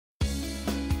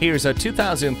Here's a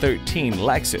 2013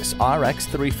 Lexus RX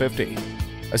 350.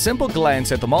 A simple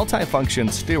glance at the multi-function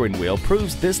steering wheel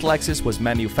proves this Lexus was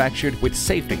manufactured with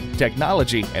safety,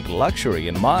 technology, and luxury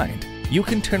in mind. You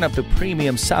can turn up the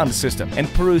premium sound system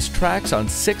and peruse tracks on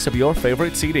 6 of your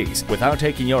favorite CDs without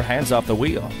taking your hands off the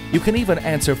wheel. You can even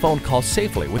answer phone calls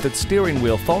safely with its steering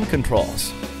wheel phone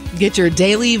controls. Get your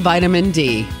daily vitamin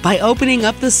D by opening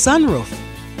up the sunroof.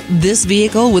 This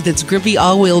vehicle with its grippy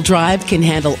all-wheel drive can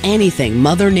handle anything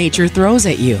Mother Nature throws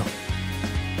at you.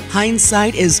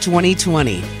 Hindsight is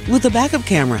 20/20 with a backup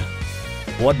camera.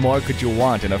 What more could you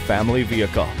want in a family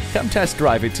vehicle? Come test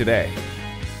drive it today.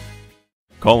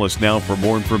 Call us now for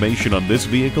more information on this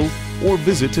vehicle or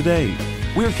visit today.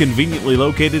 We're conveniently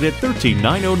located at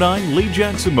 13909 Lee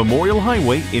Jackson Memorial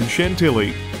Highway in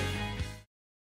Chantilly.